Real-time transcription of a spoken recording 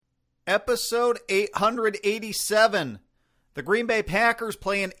Episode 887. The Green Bay Packers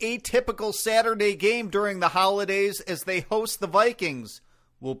play an atypical Saturday game during the holidays as they host the Vikings.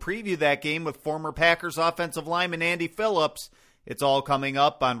 We'll preview that game with former Packers offensive lineman Andy Phillips. It's all coming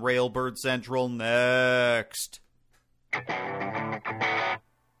up on Railbird Central next.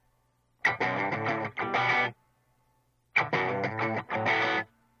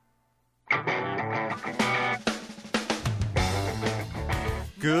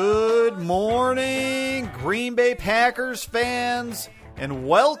 Good morning, Green Bay Packers fans, and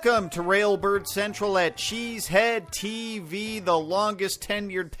welcome to Railbird Central at Cheesehead TV, the longest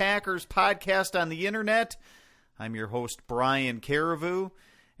tenured Packers podcast on the internet. I'm your host, Brian Carriveau,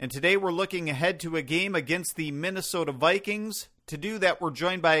 and today we're looking ahead to a game against the Minnesota Vikings. To do that, we're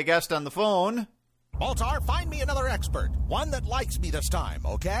joined by a guest on the phone. Baltar, find me another expert, one that likes me this time,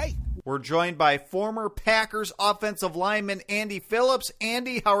 okay? We're joined by former Packers offensive lineman Andy Phillips.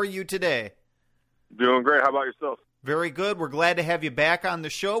 Andy, how are you today? Doing great. How about yourself? Very good. We're glad to have you back on the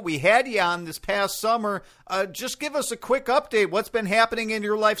show. We had you on this past summer. Just give us a quick update. What's been happening in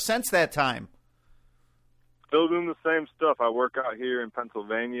your life since that time? Still doing the same stuff. I work out here in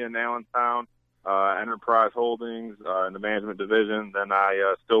Pennsylvania, in Allentown, Enterprise Holdings, in the management division. Then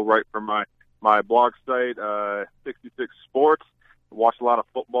I still write for my blog site, 66 Sports. Watch a lot of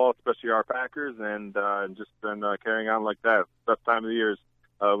football, especially our Packers, and just been carrying on like that. Best time of the year is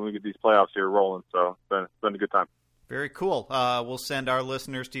when we get these playoffs here rolling, so it's been a good time. Very cool. We'll send our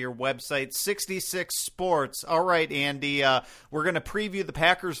listeners to your website, 66 Sports. All right, Andy, we're going to preview the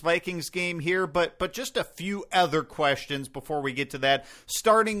Packers-Vikings game here, but just a few other questions before we get to that.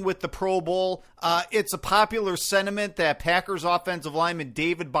 Starting with the Pro Bowl, it's a popular sentiment that Packers offensive lineman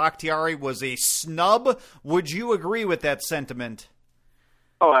David Bakhtiari was a snub. Would you agree with that sentiment?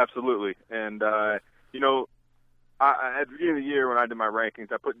 Oh, absolutely. And, at the beginning of the year when I did my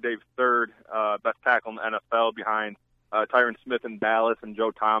rankings, I put Dave third, best tackle in the NFL behind Tyron Smith in Dallas and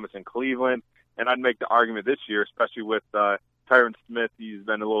Joe Thomas in Cleveland. And I'd make the argument this year, especially with Tyron Smith. He's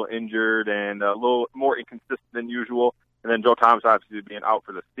been a little injured and a little more inconsistent than usual. And then Joe Thomas obviously being out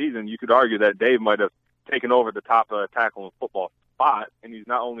for the season. You could argue that Dave might have taken over the top tackle in football spot. And he's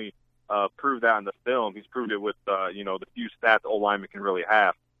not only proved that in the film, he's proved it with, the few stats O-linemen can really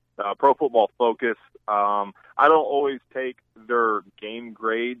have. Pro Football Focus, I don't always take their game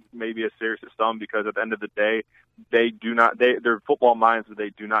grades maybe as serious as some, because at the end of the day, they're football minds, but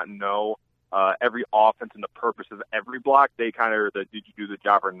they do not know every offense and the purpose of every block. They kind of are the did you do the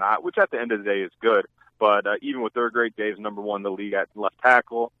job or not, which at the end of the day is good. But even with their great days, number one in the league at left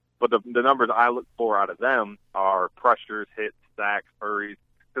tackle. But the numbers I look for out of them are pressures, hits, sacks, hurries,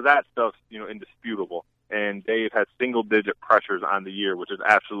 because that stuff's indisputable. And Dave has single-digit pressures on the year, which is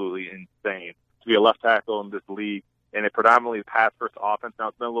absolutely insane to be a left tackle in this league, and a predominantly pass-first offense. Now,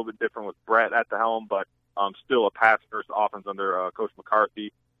 it's been a little bit different with Brett at the helm, but still a pass-first offense under Coach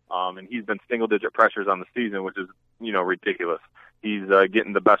McCarthy. And he's been single-digit pressures on the season, which is, ridiculous. He's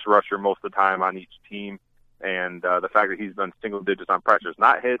getting the best rusher most of the time on each team, and the fact that he's been single digits on pressures,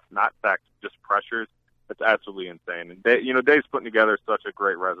 not hits, not sacks, just pressures, it's absolutely insane. And, Dave's putting together such a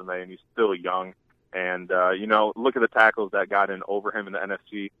great resume, and he's still young. And, look at the tackles that got in over him in the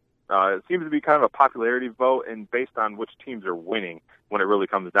NFC. It seems to be kind of a popularity vote and based on which teams are winning when it really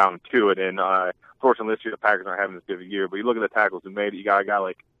comes down to it. And, fortunately, this year the Packers aren't having as good of a year. But you look at the tackles who made it. You got a guy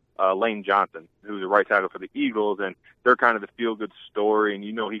like Lane Johnson, who's a right tackle for the Eagles, and they're kind of the feel-good story. And,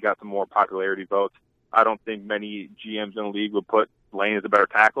 he got some more popularity votes. I don't think many GMs in the league would put Lane as a better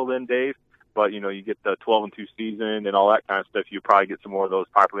tackle than Dave. But, you get the 12-2 season and all that kind of stuff. You probably get some more of those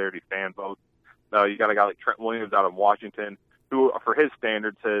popularity fan votes. You got a guy like Trent Williams out of Washington, who, for his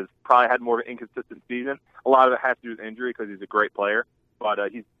standards, has probably had more of an inconsistent season. A lot of it has to do with injury because he's a great player, but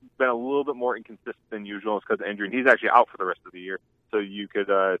he's been a little bit more inconsistent than usual. It's because of injury, and he's actually out for the rest of the year. So you could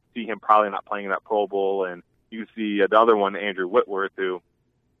see him probably not playing in that Pro Bowl, and you see the other one, Andrew Whitworth, who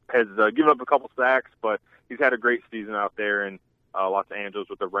has given up a couple sacks, but he's had a great season out there in Los Angeles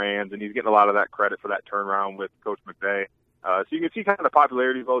with the Rams, and he's getting a lot of that credit for that turnaround with Coach McVay. So you can see kind of the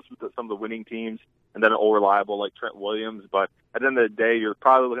popularity votes with some of the winning teams, and then an old reliable like Trent Williams. But at the end of the day, you're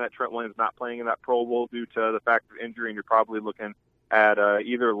probably looking at Trent Williams not playing in that Pro Bowl due to the fact of injury, and you're probably looking at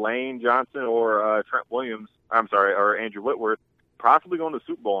either Lane Johnson or or Andrew Whitworth possibly going to the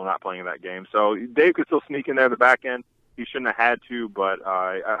Super Bowl and not playing in that game. So Dave could still sneak in there at the back end. He shouldn't have had to, but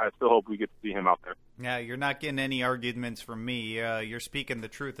I still hope we get to see him out there. Yeah, you're not getting any arguments from me. You're speaking the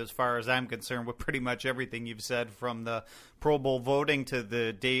truth as far as I'm concerned with pretty much everything you've said, from the Pro Bowl voting to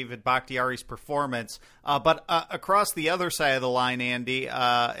the David Bakhtiari's performance. But across the other side of the line, Andy,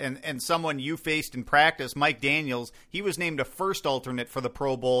 and someone you faced in practice, Mike Daniels, he was named a first alternate for the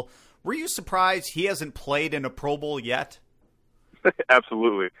Pro Bowl. Were you surprised he hasn't played in a Pro Bowl yet?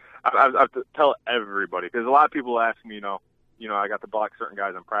 Absolutely. I have to tell everybody, because a lot of people ask me, I got to block certain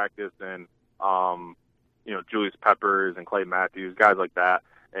guys in practice, and Julius Peppers and Clay Matthews, guys like that.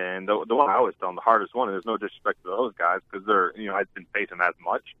 And the one I always tell them, the hardest one, and there's no disrespect to those guys because they're, I didn't face them as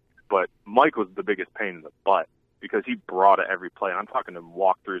much, but Mike was the biggest pain in the butt because he brought it every play. And I'm talking to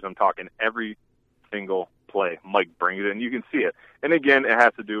walkthroughs. I'm talking every single play. Mike brings it, and you can see it. And again, it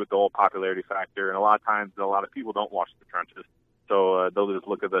has to do with the whole popularity factor. And a lot of times, a lot of people don't watch the trenches. So they'll just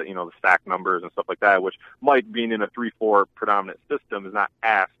look at the stack numbers and stuff like that, which Mike, being in a 3-4 predominant system, is not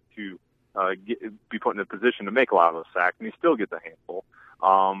asked to be put in a position to make a lot of those sacks, and he still gets a handful.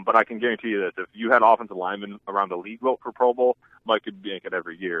 But I can guarantee you this: if you had offensive linemen around the league vote for Pro Bowl, Mike could make it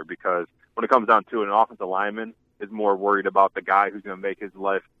every year, because when it comes down to it, an offensive lineman is more worried about the guy who's going to make his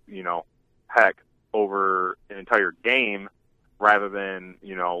life, heck, over an entire game rather than,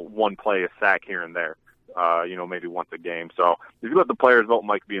 one play, a sack here and there, maybe once a game. So if you let the players vote,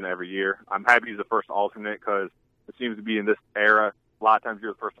 Mike being every year, I'm happy he's the first alternate, because it seems to be in this era, a lot of times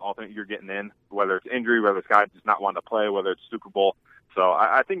you're the first alternate, you're getting in, whether it's injury, whether it's guys just not wanting to play, whether it's Super Bowl. So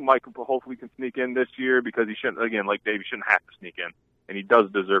I think Mike hopefully can sneak in this year, because he shouldn't, again, like Dave, he shouldn't have to sneak in. And he does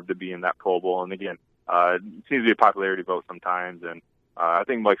deserve to be in that Pro Bowl. And again, it seems to be a popularity vote sometimes. And I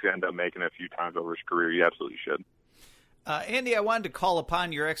think Mike's going to end up making it a few times over his career. He absolutely should. Andy, I wanted to call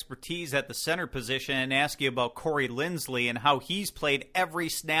upon your expertise at the center position and ask you about Corey Linsley and how he's played every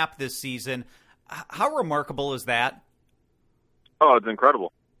snap this season. How remarkable is that? Oh, it's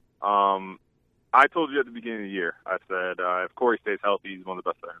incredible. I told you at the beginning of the year, I said, if Corey stays healthy, he's one of the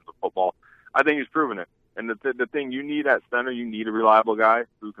best centers of football. I think he's proven it. And the thing you need at center, you need a reliable guy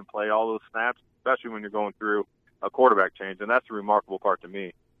who can play all those snaps, especially when you're going through a quarterback change. And that's the remarkable part to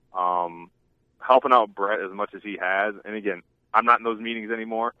me. Helping out Brett as much as he has. And again, I'm not in those meetings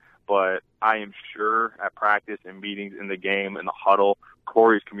anymore, but I am sure at practice and meetings in the game, in the huddle,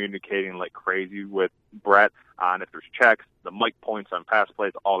 Corey's communicating like crazy with Brett on if there's checks, the mic points on pass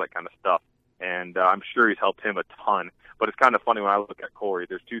plays, all that kind of stuff. And I'm sure he's helped him a ton. But it's kind of funny when I look at Corey,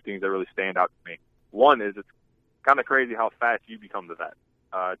 there's two things that really stand out to me. One is it's kind of crazy how fast you become the vet.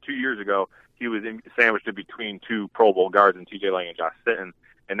 2 years ago, he was sandwiched in between two Pro Bowl guards in TJ Lang and Josh Sitton.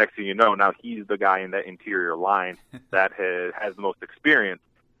 And next thing you know, now he's the guy in that interior line that has the most experience.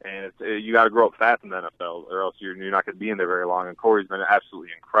 And you got to grow up fast in the NFL, or else you're not going to be in there very long. And Corey's been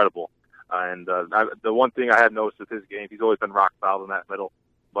absolutely incredible. And the one thing I have noticed with his game, he's always been rock solid in that middle.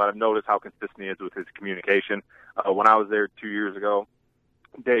 But I've noticed how consistent he is with his communication. When I was there 2 years ago,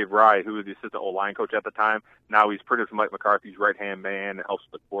 Dave Rye, who was the assistant O-line coach at the time, now he's pretty much Mike McCarthy's right-hand man and helps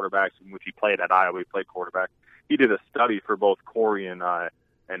with quarterbacks, in which he played at Iowa. He played quarterback. He did a study for both Corey and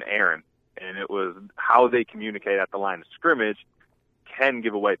Aaron, and it was how they communicate at the line of scrimmage can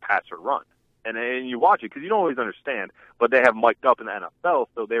give away pass or run. And you watch it because you don't always understand, but they have mic'd up in the NFL,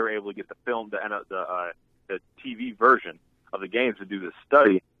 so they were able to get the film, the TV version of the games to do this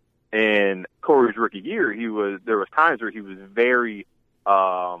study. And Corey's rookie year, there was times where he was very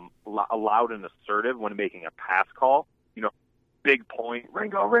loud and assertive when making a pass call. Big point,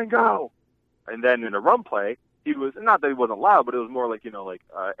 Ringo. And then in a run play, he was, not that he wasn't loud, but it was more like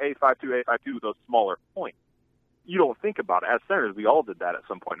A52 with those smaller points. You don't think about it. As centers, we all did that at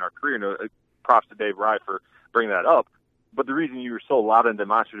some point in our career. And props to Dave Rye for bringing that up. But the reason you were so loud and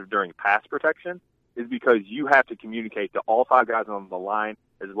demonstrative during pass protection is because you have to communicate to all five guys on the line,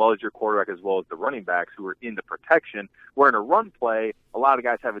 as well as your quarterback, as well as the running backs who are in the protection. Where in a run play, a lot of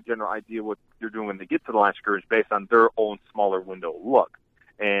guys have a general idea what you're doing when they get to the line of scrimmage based on their own smaller window look.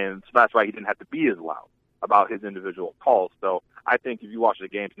 And so that's why he didn't have to be as loud about his individual calls. So I think if you watch the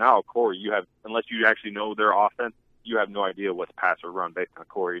games now, Corey, unless you actually know their offense, you have no idea what's pass or run based on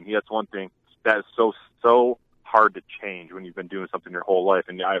Corey. And that's one thing that is so hard to change when you've been doing something your whole life.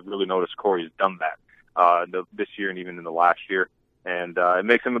 And I've really noticed Corey has done that this year and even in the last year. And it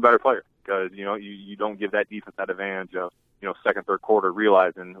makes him a better player because, you don't give that defense that advantage of, second, third quarter,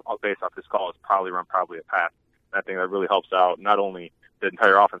 realizing based off this call, it's probably a pass. And I think that really helps out not only the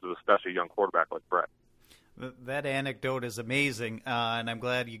entire offense, but especially a young quarterback like Brett. That anecdote is amazing, and I'm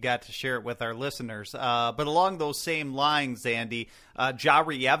glad you got to share it with our listeners. But along those same lines, Andy,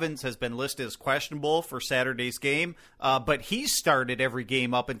 Jahri Evans has been listed as questionable for Saturday's game, but he's started every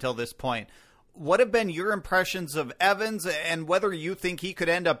game up until this point. What have been your impressions of Evans and whether you think he could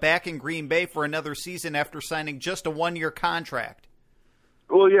end up back in Green Bay for another season after signing just a one-year contract?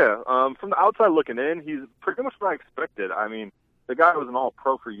 Well, yeah. From the outside looking in, he's pretty much what I expected. I mean, the guy was an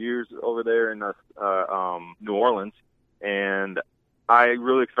all-pro for years over there in New Orleans, and I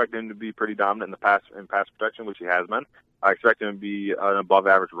really expect him to be pretty dominant in pass protection, which he has been. I expect him to be an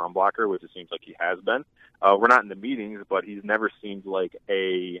above-average run blocker, which it seems like he has been. We're not in the meetings, but he's never seemed like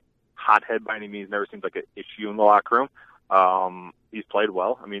a hothead by any means. Never seems like an issue in the locker room. He's played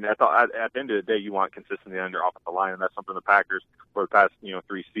well. I mean, at the end of the day, you want consistency on your offensive line, and that's something the Packers for the past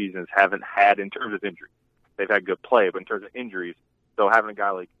 3 seasons haven't had in terms of injury. They've had good play, but in terms of injuries, so having a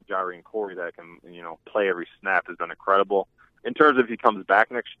guy like Jari and Corey that can play every snap has been incredible. In terms of if he comes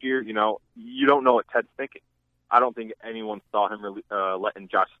back next year, you don't know what Ted's thinking. I don't think anyone saw him really, letting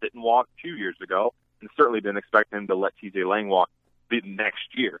Josh Sitton walk 2 years ago, and certainly didn't expect him to let TJ Lang walk the next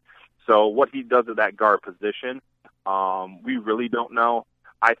year. So what he does at that guard position, we really don't know.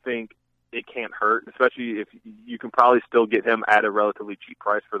 I think it can't hurt, especially if you can probably still get him at a relatively cheap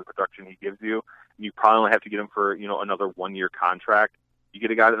price for the production he gives you. You probably only have to get him for another 1-year contract. You get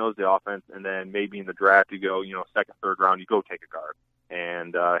a guy that knows the offense, and then maybe in the draft you go second, third round, you go take a guard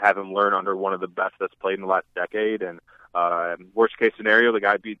and have him learn under one of the best that's played in the last decade. And worst case scenario, the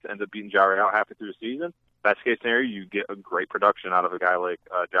guy ends up beating Jari out halfway through the season. Best case scenario, you get a great production out of a guy like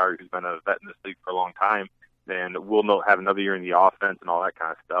Jari, who's been a vet in this league for a long time, and will have another year in the offense and all that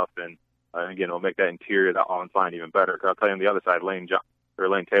kind of stuff. And again, it'll make that interior, that offensive line even better. Because I'll tell you, on the other side, Lane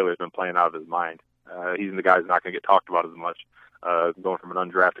Taylor's been playing out of his mind. He's the guy who's not going to get talked about as much, going from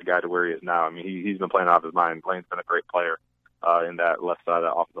an undrafted guy to where he is now. I mean, he's been playing out of his mind. Lane's been a great player in that left side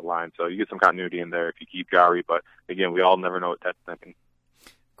of the offensive line. So you get some continuity in there if you keep Jari. But, again, we all never know what Ted's thinking.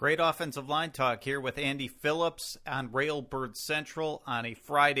 Great offensive line talk here with Andy Phillips on Railbird Central on a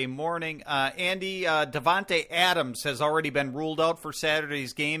Friday morning. Andy, Davante Adams has already been ruled out for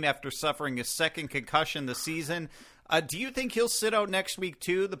Saturday's game after suffering his second concussion this season. Do you think he'll sit out next week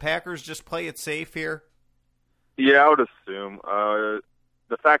too? The Packers just play it safe here? Yeah, I would assume.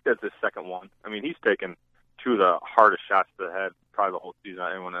 The fact that it's his second one, I mean, he's taken 2 of the hardest shots to the head probably the whole season.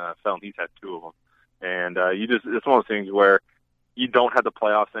 Anyone in the NFL, and he's had 2 of them. And it's one of those things where you don't have the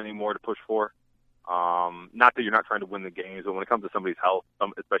playoffs anymore to push for. Not that you're not trying to win the games, but when it comes to somebody's health,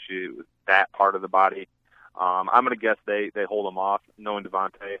 especially with that part of the body, I'm going to guess they hold him off. Knowing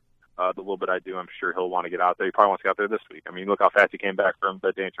Davante, the little bit I do, I'm sure he'll want to get out there. He probably wants to get out there this week. I mean, look how fast he came back from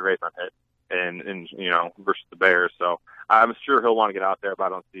the Danny Trevathan hit and versus the Bears. So I'm sure he'll want to get out there, but I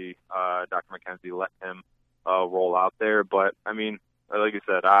don't see Dr. McKenzie let him roll out there. But, I mean, like you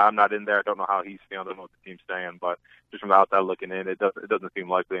said, I'm not in there. I don't know how he's feeling. I don't know what the team's saying. But just from the outside looking in, it doesn't seem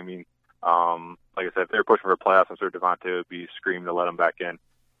likely. I mean, like I said, if they're pushing for playoffs, I'm sure Davante would be screaming to let him back in.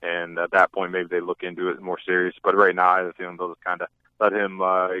 And at that point, maybe they look into it more serious. But right now, I have a feeling they'll just kind of let him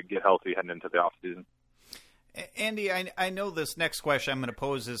get healthy heading into the offseason. Andy, I know this next question I'm going to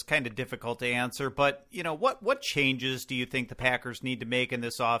pose is kind of difficult to answer, but what changes do you think the Packers need to make in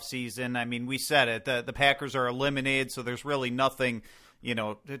this offseason? I mean, we said it, the Packers are eliminated, so there's really nothing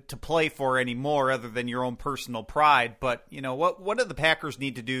to play for anymore other than your own personal pride. But what do the Packers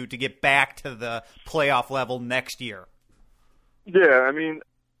need to do to get back to the playoff level next year? Yeah, I mean,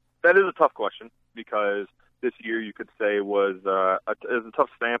 that is a tough question because this year you could say was a tough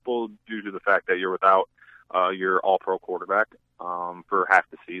sample due to the fact that you're without your all-pro quarterback for half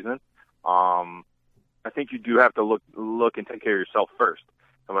the season. I think you do have to look and take care of yourself first.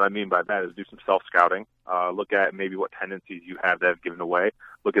 And what I mean by that is do some self-scouting. Look at maybe what tendencies you have that have given away.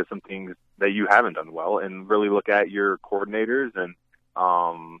 Look at some things that you haven't done well, and really look at your coordinators. And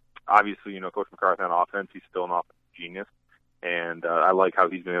obviously, Coach McCarthy on offense, he's still an offensive genius. And I like how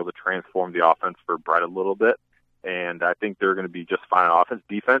he's been able to transform the offense for Brett a little bit. And I think they're going to be just fine on offense.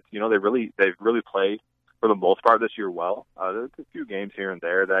 Defense, they've really played for the most part this year well. There's a few games here and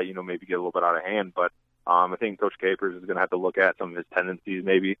there that, maybe get a little bit out of hand. But I think Coach Capers is going to have to look at some of his tendencies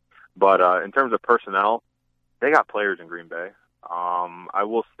maybe. But in terms of personnel, they got players in Green Bay. I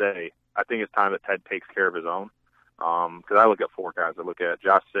will say, I think it's time that Ted takes care of his own. Because I look at 4 guys. I look at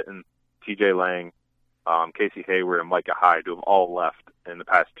Josh Sitton, TJ Lang, Casey Hayward, and Micah Hyde, who have all left in the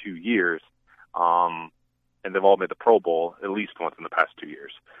past 2 years. And they've all made the Pro Bowl at least once in the past 2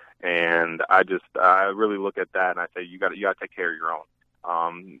 years. And I really look at that and I say, you got to take care of your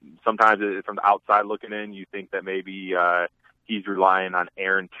own. Sometimes from the outside looking in, you think that maybe he's relying on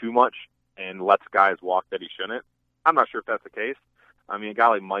Aaron too much and lets guys walk that he shouldn't. I'm not sure if that's the case. I mean, a guy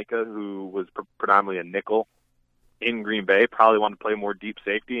like Micah, who was predominantly a nickel in Green Bay, probably wanted to play more deep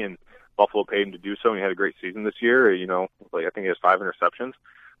safety, and Buffalo paid him to do so, and he had a great season this year. I think he has 5 interceptions.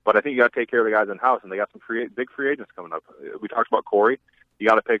 But I think you got to take care of the guys in house, and they got some big free agents coming up. We talked about Corey. You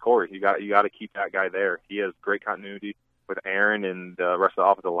got to pay Corey. You got to keep that guy there. He has great continuity with Aaron and the rest of the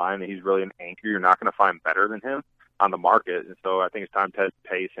offensive line, and he's really an anchor. You're not going to find better than him on the market, and so I think it's time Ted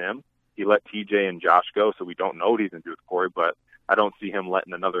pays him. He let TJ and Josh go, so we don't know what he's going to do with Corey, but I don't see him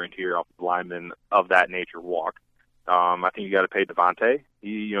letting another interior offensive lineman of that nature walk. I think you got to pay Devontae.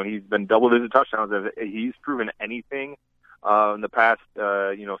 He's been double-digit touchdowns. If he's proven anything in the past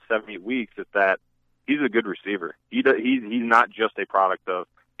 7-8 weeks, is that he's a good receiver. He's not just a product of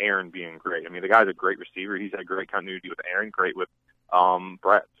Aaron being great. I mean, the guy's a great receiver. He's had great continuity with Aaron, great with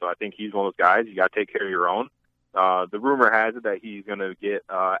Brett. So I think he's one of those guys. You got to take care of your own. The rumor has it that he's going to get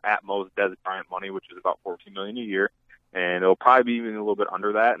at most Dez Bryant money, which is about $14 million a year. And it'll probably be even a little bit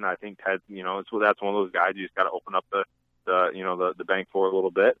under that. And I think Ted, that's one of those guys you just got to open up the bank for a little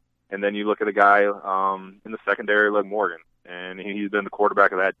bit. And then you look at a guy in the secondary like Morgan, and he's been the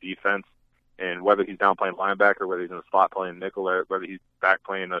quarterback of that defense. And whether he's down playing linebacker, whether he's in the slot playing nickel, or whether he's back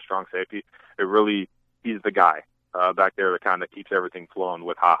playing a strong safety, he's the guy back there that kind of keeps everything flowing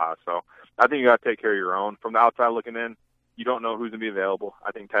with Ha-Ha. So I think you got to take care of your own. From the outside looking in, you don't know who's going to be available.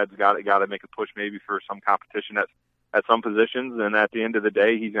 I think Ted's got to make a push maybe for some competition at some positions, and at the end of the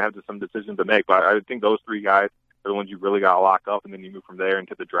day, he's going to have some decisions to make. But I think those three guys are the ones you really got to lock up, and then you move from there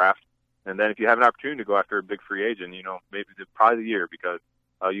into the draft. And then if you have an opportunity to go after a big free agent, maybe it's probably the year, because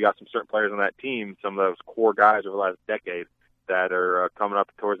you got some certain players on that team, some of those core guys over the last decade that are coming up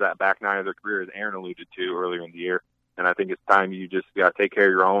towards that back nine of their career, as Aaron alluded to earlier in the year. And I think it's time you just got to take care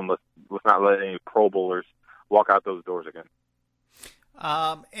of your own. Let's not let any Pro Bowlers walk out those doors again.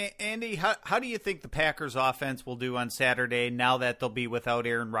 Andy, how do you think the Packers offense will do on Saturday now that they'll be without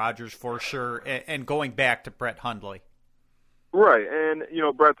Aaron Rodgers for sure, and going back to Brett Hundley? Right, and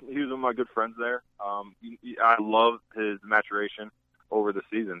Brett, he was one of my good friends there. I love his maturation over the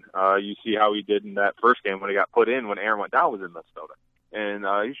season. You see how he did in that first game when he got put in when Aaron went down was in Minnesota. And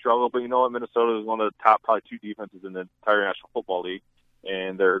he struggled, but you know what? Minnesota is one of the top probably two defenses in the entire National Football League,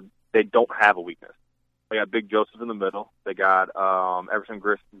 and they don't have a weakness. They got Big Joseph in the middle. They got Everson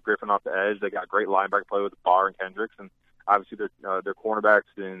Griffin off the edge. They got great linebacker play with Barr and Kendricks, and obviously their cornerbacks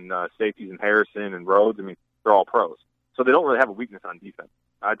and safeties and Harrison and Rhodes. I mean, they're all pros, so they don't really have a weakness on defense.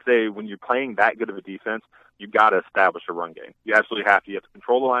 I'd say when you're playing that good of a defense, you got to establish a run game. You absolutely have to. You have to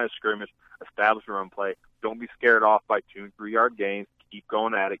control the line of scrimmage, establish a run play. Don't be scared off by 2 and 3 yard gains. Keep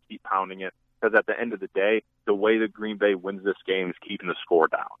going at it. Keep pounding it. Because at the end of the day, the way that Green Bay wins this game is keeping the score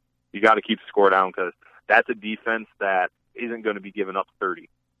down. You got to keep the score down, because that's a defense that isn't going to be giving up 30.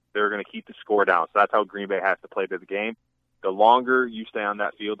 They're going to keep the score down. So that's how Green Bay has to play the game. The longer you stay on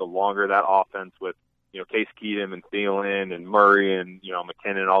that field, the longer that offense with Case Keenum and Thielen and Murray and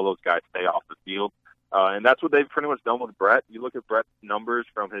McKinnon, all those guys stay off the field. And that's what they've pretty much done with Brett. You look at Brett's numbers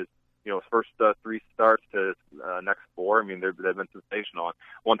from his first 3 starts to next 4. I mean, they've been sensational. And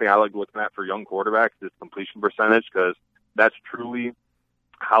one thing I like looking at for young quarterbacks is completion percentage, because that's truly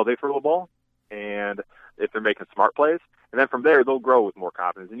how they throw the ball and if they're making smart plays. And then from there, they'll grow with more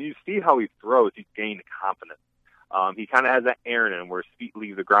confidence. And you see how he throws. He's gained confidence. He kind of has that Aaron in him where his feet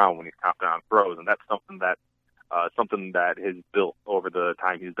leave the ground when he's confident on throws, and that's something that has built over the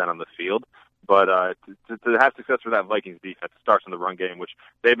time he's been on the field. But to have success for that Vikings defense, it starts in the run game, which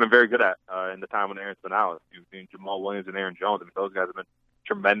they've been very good at in the time when Aaron's been out. You've seen Jamal Williams and Aaron Jones. I mean, those guys have been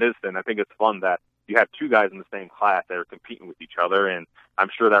tremendous, and I think it's fun that you have 2 guys in the same class that are competing with each other, and I'm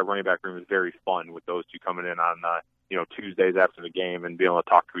sure that running back room is very fun with those 2 coming in on Tuesdays after the game and being able to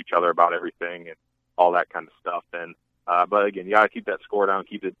talk to each other about everything and all that kind of stuff. And but again, you got to keep that score down,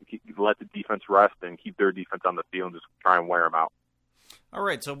 let the defense rest, and keep their defense on the field and just try and wear them out. All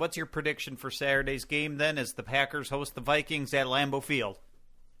right, so what's your prediction for Saturday's game then, as the Packers host the Vikings at Lambeau Field?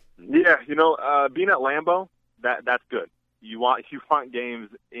 Yeah, being at Lambeau, that's good. You want games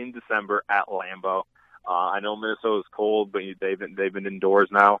in December at Lambeau. I know Minnesota's cold, but they've been indoors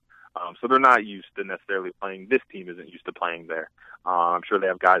now, so they're not used to necessarily playing. This team isn't used to playing there. I'm sure they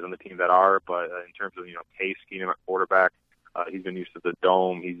have guys on the team that are, but in terms of Case Keenum at quarterback, he's been used to the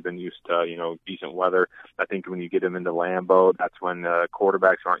dome. He's been used to decent weather. I think when you get him into Lambeau, that's when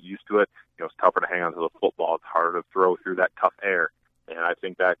quarterbacks aren't used to it. It's tougher to hang on to the football. It's harder to throw through that tough air, and I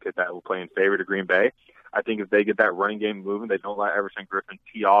think that will play in favor to Green Bay. I think if they get that running game moving, they don't let Everson Griffin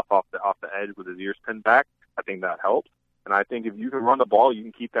tee off the edge with his ears pinned back. I think that helps. And I think if you can run the ball, you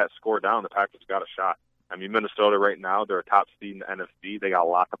can keep that score down. The Packers got a shot. I mean, Minnesota right now, they're a top seed in the NFC. They got a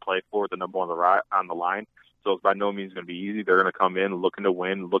lot to play for, the number 1 on the line. So it's by no means going to be easy. They're going to come in looking to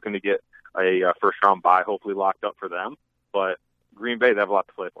win, looking to get a first-round bye hopefully locked up for them. But Green Bay, they have a lot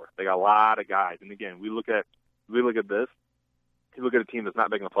to play for. They got a lot of guys. And again, we look at this. You look at a team that's not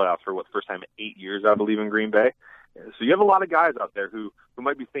making the playoffs for the first time in 8 years, I believe, in Green Bay. So you have a lot of guys out there who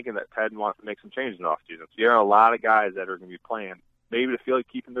might be thinking that Ted wants to make some changes in the offseason. So you have a lot of guys that are going to be playing maybe to feel like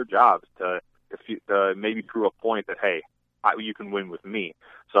keeping their jobs, to maybe prove a point that, hey, you can win with me.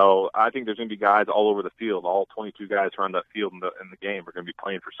 So I think there's going to be guys all over the field. All 22 guys who are on the field in the game are going to be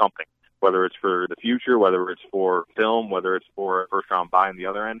playing for something, whether it's for the future, whether it's for film, whether it's for a first-round bye on the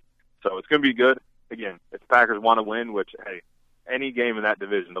other end. So it's going to be good. Again, if the Packers want to win, which, hey, any game in that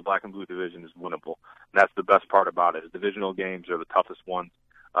division, the black and blue division, is winnable. And that's the best part about it. Divisional games are the toughest ones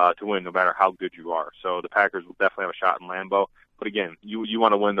to win, no matter how good you are. So the Packers will definitely have a shot in Lambeau. But again, you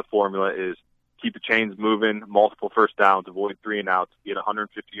want to win. The formula is keep the chains moving, multiple first downs, avoid 3 and outs, get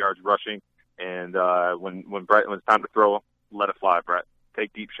 150 yards rushing, and when it's time to throw, let it fly, Brett.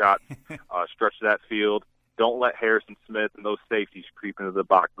 Take deep shots, stretch that field. Don't let Harrison Smith and those safeties creep into the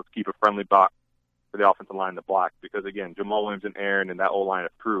box. Let's keep a friendly box for the offensive line to block, because again, Jamal Williams and Aaron and that O-line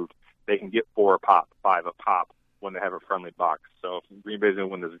have proved they can get 4 a pop, 5 a pop when they have a friendly box. So if Green Bay's going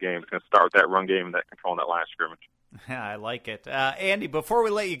to win this game, it's going to start with that run game and that controlling that line of scrimmage. I like it. Andy, before we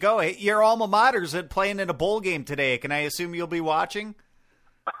let you go, your alma mater's playing in a bowl game today. Can I assume you'll be watching?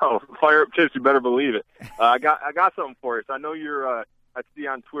 Oh, fire up Chips, you better believe it. I got something for you. So I know you're I see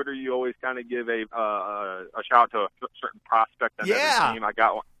on Twitter you always kind of give a shout to a certain prospect on every team.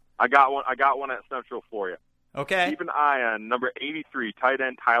 I got one at Central for you. Okay. Keep an eye on number 83, tight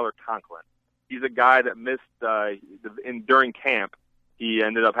end Tyler Conklin. He's a guy that missed during camp. He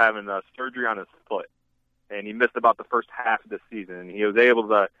ended up having surgery on his foot, and he missed about the first half of the season. And he was able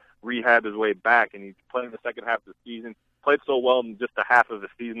to rehab his way back, and he's playing the second half of the season. Played so well in just the half of the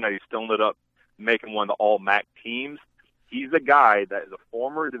season that he still ended up making one of the All-MAC teams. He's a guy that is a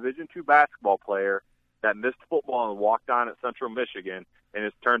former Division II basketball player that missed football and walked on at Central Michigan, and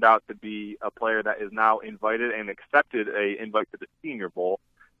has turned out to be a player that is now invited and accepted a invite to the Senior Bowl.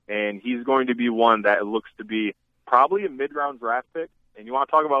 And he's going to be one that looks to be probably a mid-round draft pick. And you want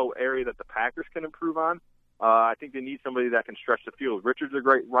to talk about an area that the Packers can improve on? I think they need somebody that can stretch the field. Richard's a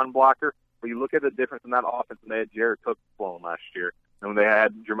great run blocker, but you look at the difference in that offense when they had Jared Cook flowing last year and when they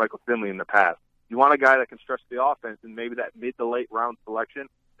had Jermichael Finley in the past. You want a guy that can stretch the offense, and maybe that mid to late round selection.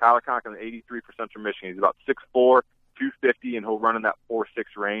 Tyler Conklin, 83 for Central Michigan. He's about 6'4", 250, and he'll run in that 4.6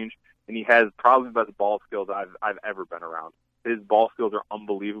 range. And he has probably the best ball skills I've ever been around. His ball skills are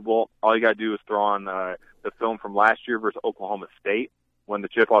unbelievable. All you got to do is throw on the film from last year versus Oklahoma State when the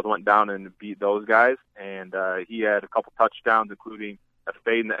Chippewas went down and beat those guys. And he had a couple touchdowns, including a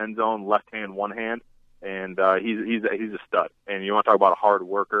fade in the end zone, left hand, one hand. And he's a stud. And you want to talk about a hard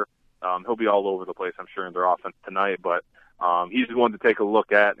worker. He'll be all over the place, I'm sure, in their offense tonight. But he's the one to take a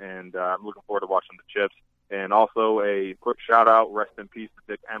look at, and I'm looking forward to watching the Chips. And also a quick shout-out, rest in peace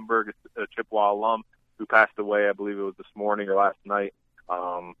to Dick Enberg, a Chippewa alum who passed away, I believe it was this morning or last night.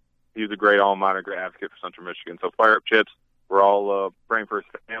 He was a great alma mater, great advocate for Central Michigan. So fire up Chips. We're all praying for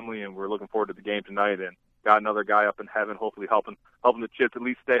his family, and we're looking forward to the game tonight. And got another guy up in heaven, hopefully helping the Chips at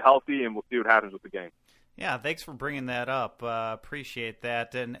least stay healthy, and we'll see what happens with the game. Yeah, thanks for bringing that up. Appreciate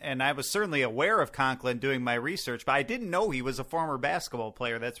that. And I was certainly aware of Conklin doing my research, but I didn't know he was a former basketball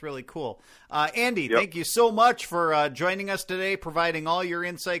player. That's really cool. Andy, Thank you so much for joining us today, providing all your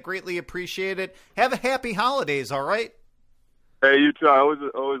insight. Greatly appreciate it. Have a happy holidays, all right? Hey, you too. I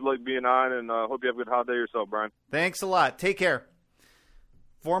always like being on, and hope you have a good holiday yourself, Brian. Thanks a lot. Take care.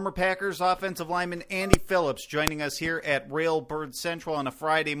 Former Packers offensive lineman Andy Phillips joining us here at Railbird Central on a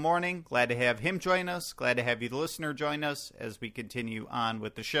Friday morning. Glad to have him join us. Glad to have you, the listener, join us as we continue on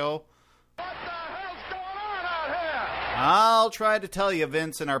with the show. What the hell's going on out here? I'll try to tell you,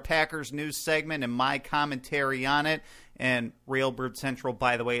 Vince, in our Packers news segment and my commentary on it. And Railbird Central,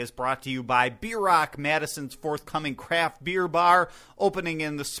 by the way, is brought to you by Beer Rock, Madison's forthcoming craft beer bar, opening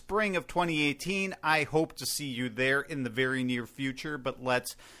in the spring of 2018. I hope to see you there in the very near future, but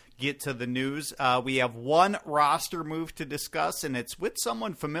let's get to the news. We have one roster move to discuss, and it's with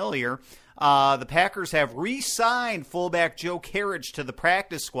someone familiar. The Packers have re-signed fullback Joe Carriage to the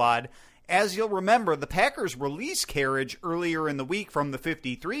practice squad. As you'll remember, the Packers released Carriage earlier in the week from the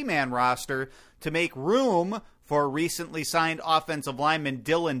 53-man roster to make room for recently signed offensive lineman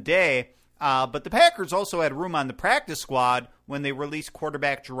Dylan Day. But the Packers also had room on the practice squad when they released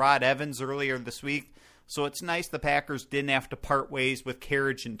quarterback Gerard Evans earlier this week. So it's nice the Packers didn't have to part ways with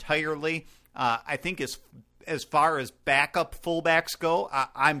Carriage entirely. I think as far as backup fullbacks go,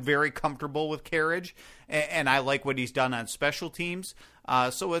 I'm very comfortable with Carriage, and I like what he's done on special teams.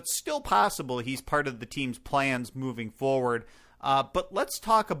 So it's still possible he's part of the team's plans moving forward. But let's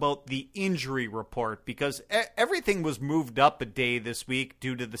talk about the injury report, because everything was moved up a day this week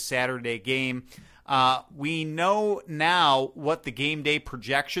due to the Saturday game. We know now what the game day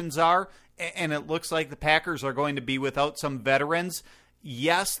projections are, and it looks like the Packers are going to be without some veterans.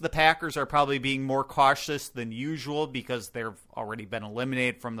 Yes, the Packers are probably being more cautious than usual because they've already been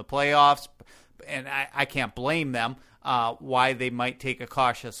eliminated from the playoffs, and I can't blame them why they might take a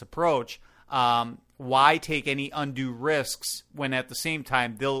cautious approach. Why take any undue risks when at the same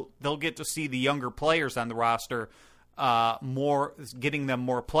time they'll get to see the younger players on the roster more, getting them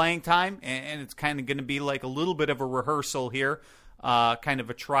more playing time, and it's kind of going to be like a little bit of a rehearsal here, kind of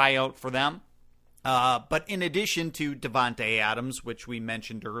a tryout for them. But in addition to Davante Adams, which we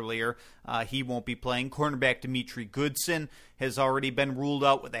mentioned earlier, he won't be playing. Cornerback Demetri Goodson has already been ruled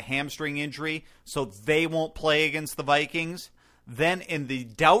out with a hamstring injury, so they won't play against the Vikings. Then in the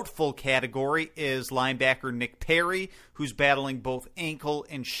doubtful category is linebacker Nick Perry, who's battling both ankle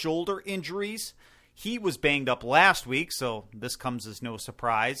and shoulder injuries. He was banged up last week, so this comes as no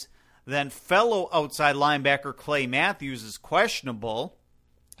surprise. Then fellow outside linebacker Clay Matthews is questionable.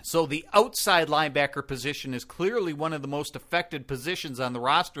 So the outside linebacker position is clearly one of the most affected positions on the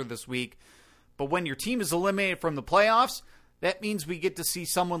roster this week. But when your team is eliminated from the playoffs, that means we get to see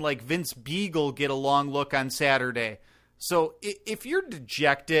someone like Vince Beagle get a long look on Saturday. So if you're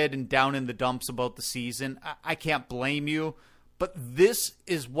dejected and down in the dumps about the season, I can't blame you. But this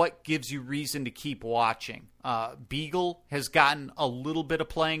is what gives you reason to keep watching. Beagle has gotten a little bit of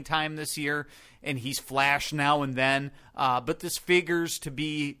playing time this year, and he's flashed now and then. But this figures to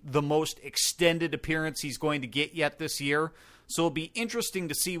be the most extended appearance he's going to get yet this year. So it'll be interesting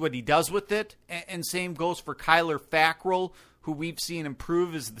to see what he does with it. And same goes for Kyler Fackrell, who we've seen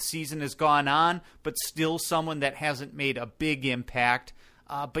improve as the season has gone on, but still someone that hasn't made a big impact.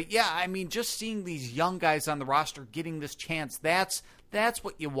 But yeah, I mean, just seeing these young guys on the roster getting this chance, that's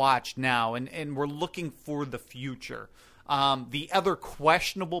what you watch now, and we're looking for the future. The other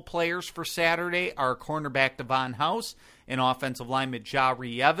questionable players for Saturday are cornerback Devon House and offensive lineman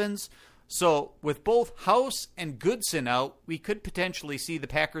Jahri Evans. So with both House and Goodson out, we could potentially see the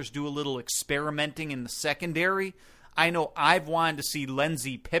Packers do a little experimenting in the secondary. I know I've wanted to see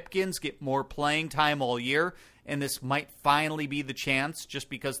Lindsey Pipkins get more playing time all year, and this might finally be the chance just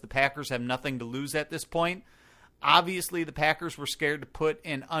because the Packers have nothing to lose at this point. Obviously, the Packers were scared to put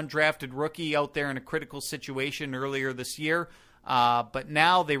an undrafted rookie out there in a critical situation earlier this year, but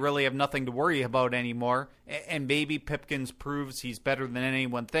now they really have nothing to worry about anymore, and maybe Pipkins proves he's better than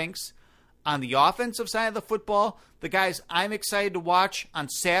anyone thinks. On the offensive side of the football, the guys I'm excited to watch on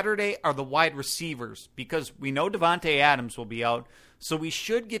Saturday are the wide receivers because we know Davante Adams will be out, so we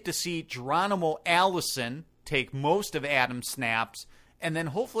should get to see Geronimo Allison take most of Adams' snaps, and then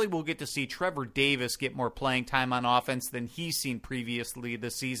hopefully we'll get to see Trevor Davis get more playing time on offense than he's seen previously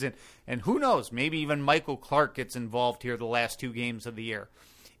this season. And who knows, maybe even Michael Clark gets involved here the last 2 games of the year.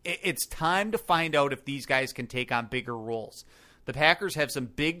 It's time to find out if these guys can take on bigger roles. The Packers have some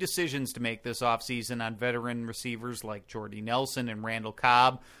big decisions to make this offseason on veteran receivers like Jordy Nelson and Randall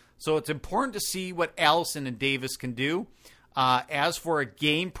Cobb. So it's important to see what Allison and Davis can do. As for a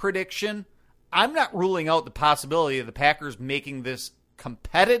game prediction, I'm not ruling out the possibility of the Packers making this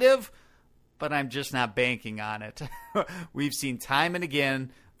competitive, but I'm just not banking on it. We've seen time and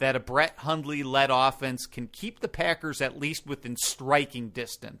again that a Brett Hundley-led offense can keep the Packers at least within striking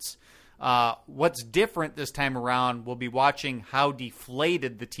distance. What's different this time around, we'll be watching how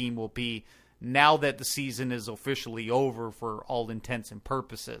deflated the team will be now that the season is officially over for all intents and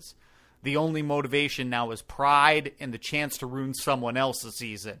purposes. The only motivation now is pride and the chance to ruin someone else's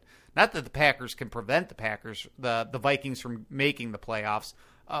season. Not that the Packers can prevent the Vikings from making the playoffs,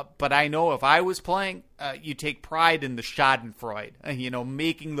 but I know if I was playing, you take pride in the schadenfreude,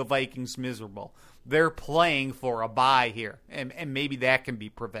 making the Vikings miserable. They're playing for a bye here, and maybe that can be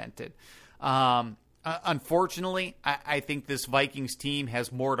prevented. Unfortunately, I think this Vikings team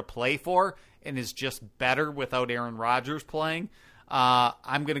has more to play for and is just better without Aaron Rodgers playing.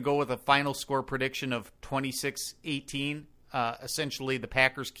 I'm going to go with a final score prediction of 26-18. Essentially, the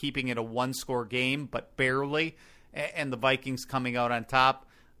Packers keeping it a 1-score game, but barely, and the Vikings coming out on top.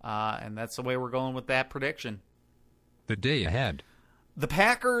 And that's the way we're going with that prediction. The day ahead. The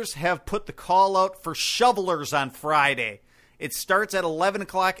Packers have put the call out for shovelers on Friday. It starts at 11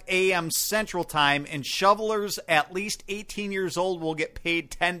 o'clock a.m. Central Time, and shovelers at least 18 years old will get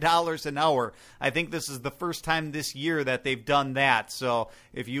paid $10 an hour. I think this is the first time this year that they've done that. So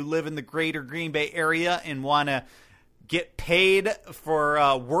if you live in the greater Green Bay area and want to get paid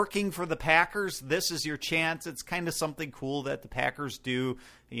for working for the Packers, this is your chance. It's kind of something cool that the Packers do,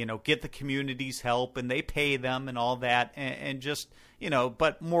 get the community's help, and they pay them and all that, and just,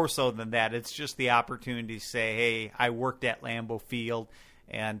 but more so than that, it's just the opportunity to say, hey, I worked at Lambeau Field,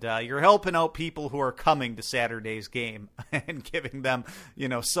 And you're helping out people who are coming to Saturday's game and giving them,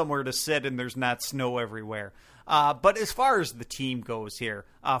 somewhere to sit and there's not snow everywhere. But as far as the team goes here,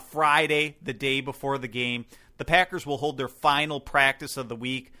 Friday, the day before the game, the Packers will hold their final practice of the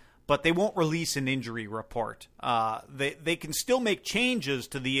week, but they won't release an injury report. They can still make changes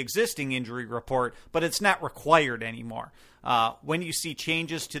to the existing injury report, but it's not required anymore. When you see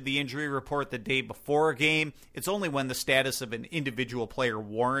changes to the injury report the day before a game, it's only when the status of an individual player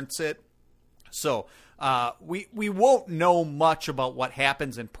warrants it. So we won't know much about what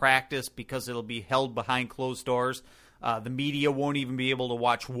happens in practice because it'll be held behind closed doors. The media won't even be able to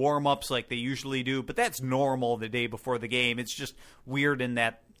watch warm-ups like they usually do, but that's normal the day before the game. It's just weird in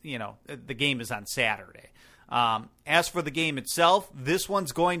that, the game is on Saturday. As for the game itself, this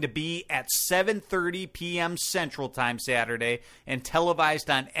one's going to be at 7:30 p.m. Central Time Saturday and televised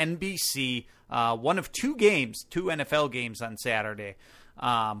on NBC. One of two NFL games on Saturday.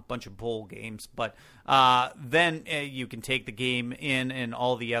 Bunch of bowl games, but then you can take the game in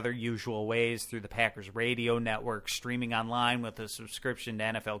all the other usual ways through the Packers radio network, streaming online with a subscription to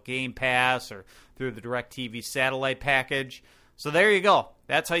NFL Game Pass, or through the DirecTV satellite package. So there you go.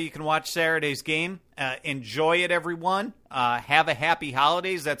 That's how you can watch Saturday's game. Enjoy it, everyone. Have a happy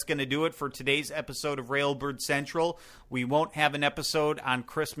holidays. That's going to do it for today's episode of Railbird Central. We won't have an episode on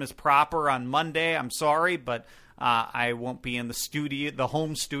Christmas proper on Monday. I'm sorry, but I won't be in the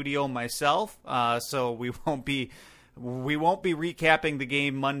home studio myself. So we won't be recapping the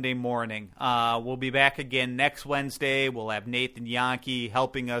game Monday morning. We'll be back again next Wednesday. We'll have Nathan Yankee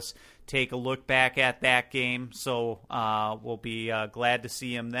helping us take a look back at that game. So we'll be glad to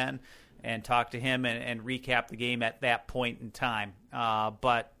see him then and talk to him and recap the game at that point in time.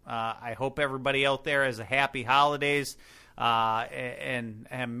 But I hope everybody out there has a happy holidays and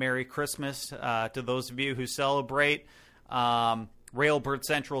Merry Christmas to those of you who celebrate. Railbird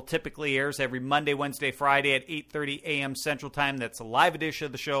Central typically airs every Monday, Wednesday, Friday at 8:30 a.m. Central Time. That's a live edition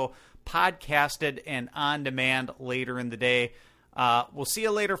of the show, podcasted and on demand later in the day. We'll see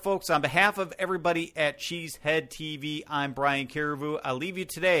you later, folks. On behalf of everybody at Cheesehead TV, I'm Brian Carriveau. I'll leave you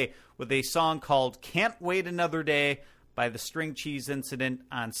today with a song called Can't Wait Another Day by the String Cheese Incident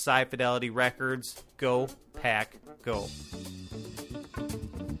on Sci Fidelity Records. Go, Pack, go.